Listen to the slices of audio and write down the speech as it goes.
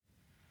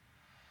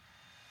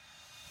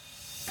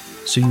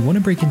So you want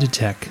to break into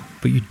tech,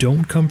 but you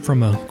don't come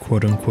from a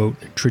quote-unquote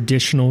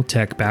traditional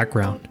tech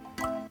background.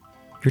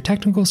 Your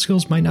technical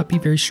skills might not be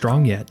very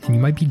strong yet, and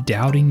you might be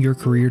doubting your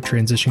career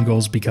transition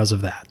goals because of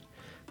that.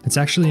 It's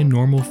actually a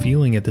normal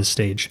feeling at this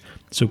stage,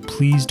 so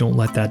please don't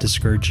let that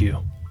discourage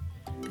you.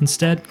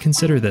 Instead,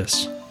 consider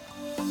this.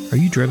 Are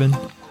you driven?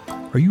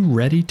 Are you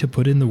ready to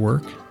put in the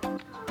work?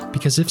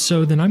 Because if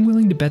so, then I'm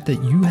willing to bet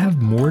that you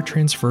have more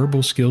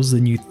transferable skills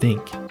than you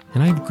think,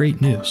 and I have great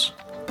news.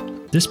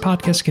 This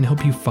podcast can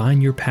help you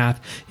find your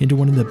path into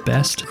one of the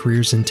best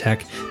careers in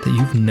tech that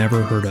you've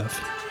never heard of.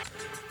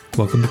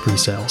 Welcome to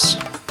PreSales.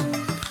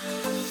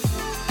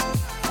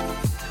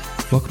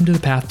 Welcome to the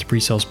Path to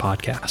PreSales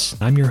podcast.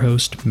 I'm your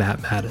host,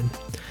 Matt Madden.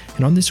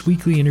 And on this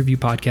weekly interview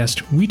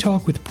podcast, we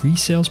talk with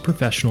PreSales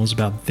professionals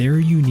about their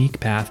unique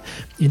path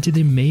into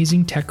the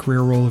amazing tech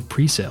career role of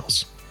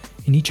PreSales.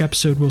 In each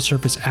episode, we'll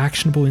surface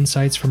actionable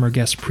insights from our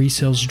guest's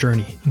PreSales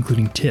journey,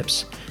 including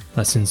tips,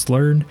 lessons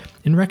learned,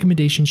 and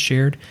recommendations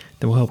shared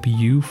that will help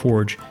you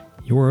forge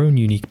your own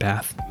unique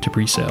path to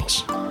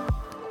PreSales.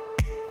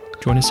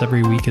 Join us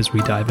every week as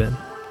we dive in.